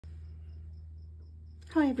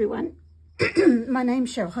Hi everyone, my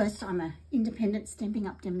name's Cheryl Host. I'm an independent Stampin'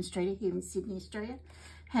 Up demonstrator here in Sydney, Australia.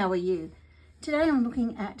 How are you? Today I'm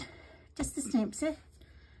looking at just the stamp set,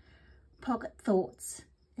 Pocket Thoughts.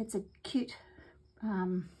 It's a cute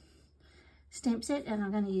stamp set and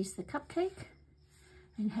I'm going to use the cupcake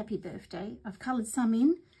and happy birthday. I've coloured some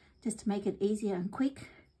in just to make it easier and quick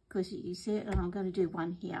because you see it, and I'm going to do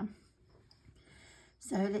one here.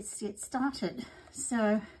 So let's get started.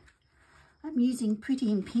 So I'm using Pretty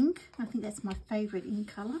in Pink. I think that's my favourite in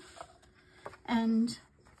colour. And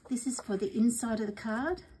this is for the inside of the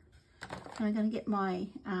card. And I'm going to get my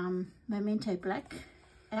Memento Black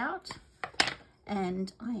out.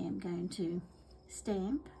 And I am going to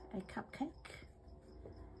stamp a cupcake.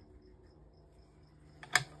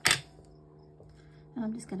 And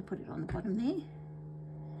I'm just going to put it on the bottom there.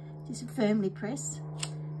 Just firmly press.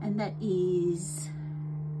 And that is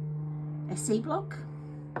a C block.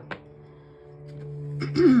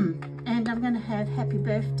 And I'm going to have Happy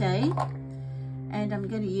Birthday, and I'm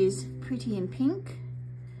going to use Pretty in Pink.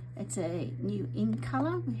 It's a new in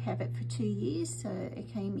colour. We have it for 2 years, so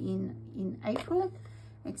it came in April.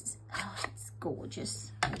 It's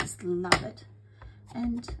gorgeous. I just love it.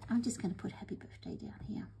 And I'm just going to put Happy Birthday down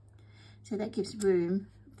here, so that gives room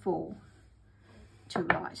to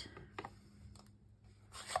write.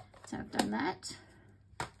 So I've done that,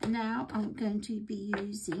 and now I'm going to be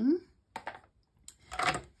using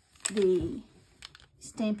the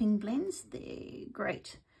Stampin' blends. They're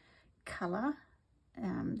great colour.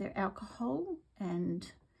 They're alcohol and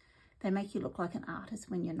they make you look like an artist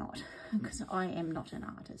when you're not, because I am not an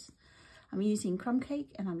artist. I'm using Crumb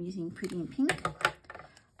Cake and I'm using Pretty in Pink,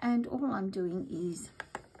 and all I'm doing is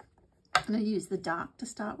I'm going to use the dark to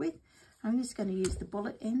start with. I'm just going to use the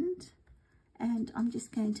bullet end, and I'm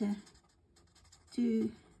just going to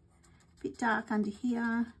do a bit dark under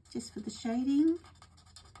here just for the shading.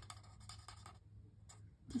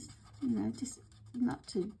 Just not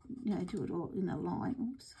to, do it all in a line.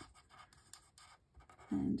 Oops.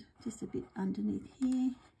 And just a bit underneath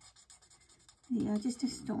here. Yeah,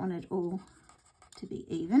 just don't want it all to be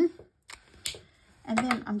even. And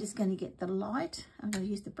then I'm just going to get the light. I'm going to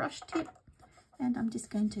use the brush tip, and I'm just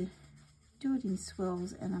going to do it in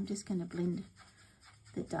swirls, and I'm just going to blend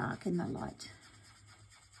the dark and the light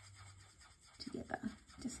together,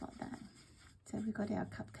 just like that. So we've got our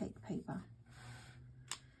cupcake paper.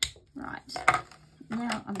 Right,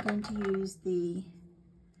 now I'm going to use the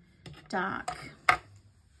dark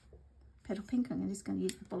Petal Pink. I'm just going to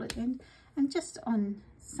use the bullet end, and just on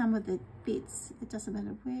some of the bits, it doesn't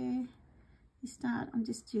matter where you start, I'm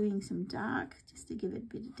just doing some dark just to give it a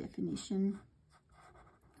bit of definition.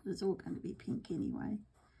 It's all going to be pink anyway,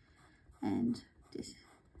 and just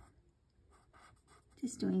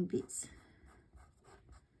doing bits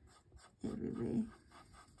everywhere.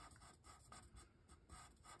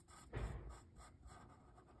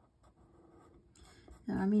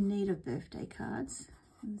 I'm in need of birthday cards.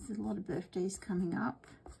 There's a lot of birthdays coming up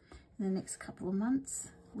in the next couple of months,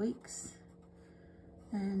 weeks,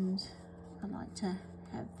 and I like to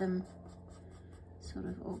have them sort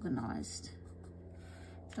of organised.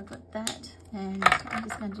 So I've got that, and I'm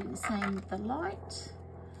just going to do the same with the light.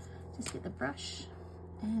 Just get the brush,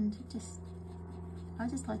 and I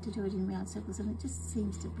just like to do it in round circles, and it just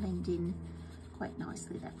seems to blend in quite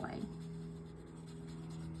nicely that way.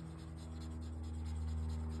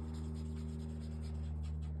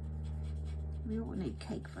 We all need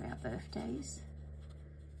cake for our birthdays.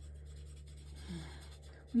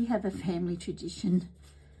 We have a family tradition.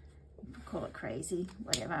 People call it crazy,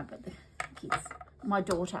 whatever, but the kids, my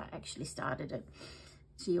daughter actually started it.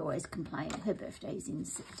 She always complained, her birthday's in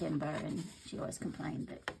September, and she always complained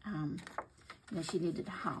that, she needed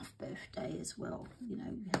a half birthday as well. You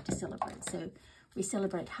have to celebrate. So we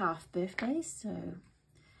celebrate half birthdays.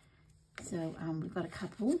 So we've got a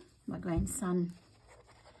couple. My grandson,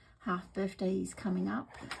 half birthday is coming up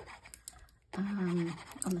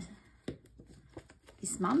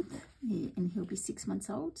this month, and he'll be 6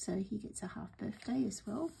 months old, so he gets a half birthday as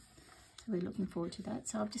well. So we're looking forward to that.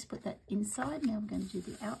 So I've just put that inside. Now I'm going to do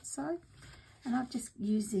the outside, and I'm just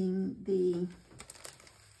using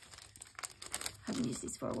I haven't used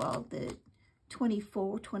this for a while, the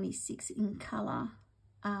 24-26 in colour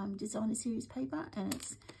designer series paper, and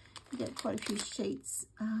you get quite a few sheets,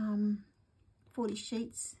 40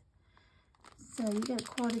 sheets. So you get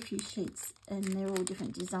quite a few sheets, and they're all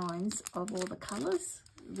different designs of all the colours.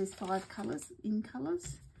 There's 5 colours in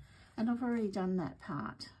colours, and I've already done that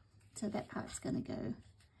part. So that part's going to go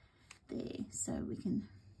there. So we can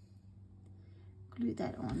glue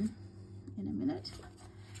that on in a minute.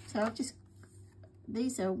 So I've just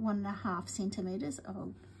these are 1.5 centimeters.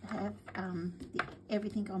 I'll have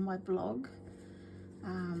everything on my blog,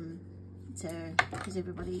 so because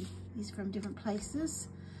everybody is from different places.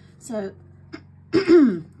 So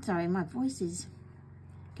sorry, my voice is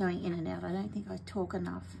going in and out. I don't think I talk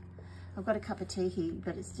enough. I've got a cup of tea here,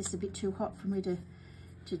 but it's just a bit too hot for me to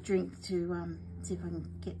drink, to see if I can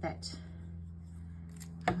get that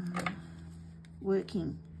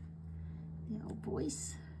working, the old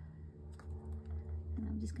voice. And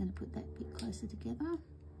I'm just going to put that a bit closer together.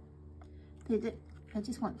 I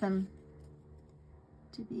just want them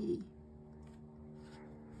to be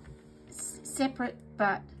separate,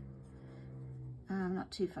 but not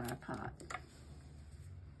too far apart.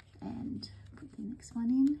 And put the next one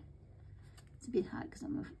in. It's a bit hard because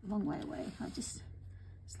I'm a long way away. I just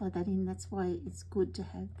slide that in. That's why it's good to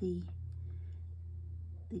have the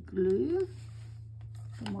glue,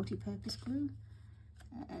 the multi-purpose glue.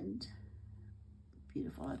 And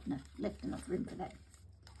beautiful. I've left enough room for that.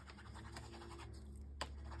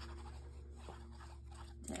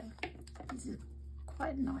 So this is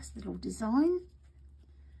quite a nice little design.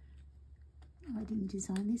 I didn't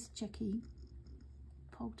design this. Jackie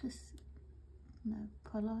Poultice. No,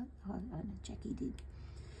 Polite. Oh, I know Jackie did.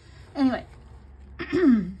 Anyway,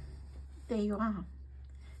 there you are.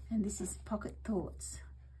 And this is Pocket Thoughts.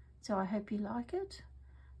 So I hope you like it.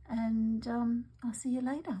 And I'll see you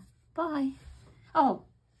later. Bye. Oh,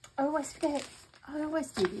 I always forget. I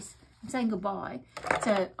always do this. I'm saying goodbye.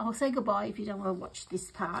 So I'll say goodbye if you don't want to watch this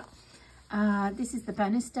part. This is the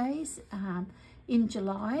bonus days. In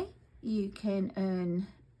July, you can earn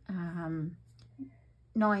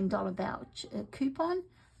 $9 voucher coupon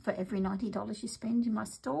for every $90 you spend in my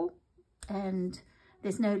store, and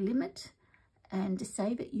there's no limit. And to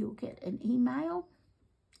save it, you'll get an email,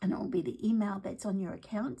 and it will be the email that's on your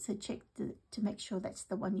account, so check to make sure that's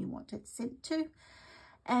the one you want it sent to,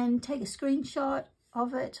 and take a screenshot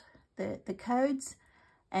of it, the codes,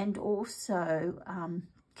 and also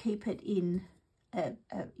keep it in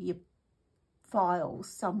your files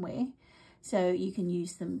somewhere, so you can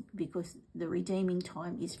use them, because the redeeming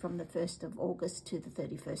time is from the 1st of August to the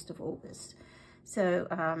 31st of August. So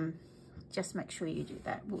just make sure you do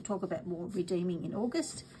that. We'll talk about more redeeming in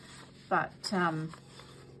August, but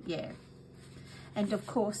yeah. And of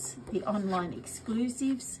course, the online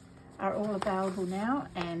exclusives are all available now,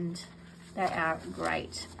 and they are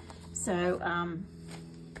great. So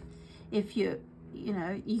if you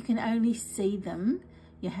can only see them,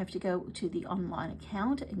 you have to go to the online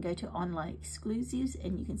account and go to online exclusives,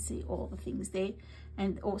 and you can see all the things there.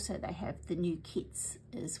 And also they have the new kits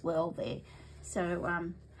as well there.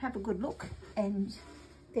 So have a good look, and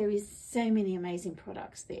there is so many amazing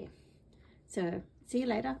products there. So see you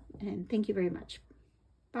later, and thank you very much.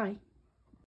 Bye.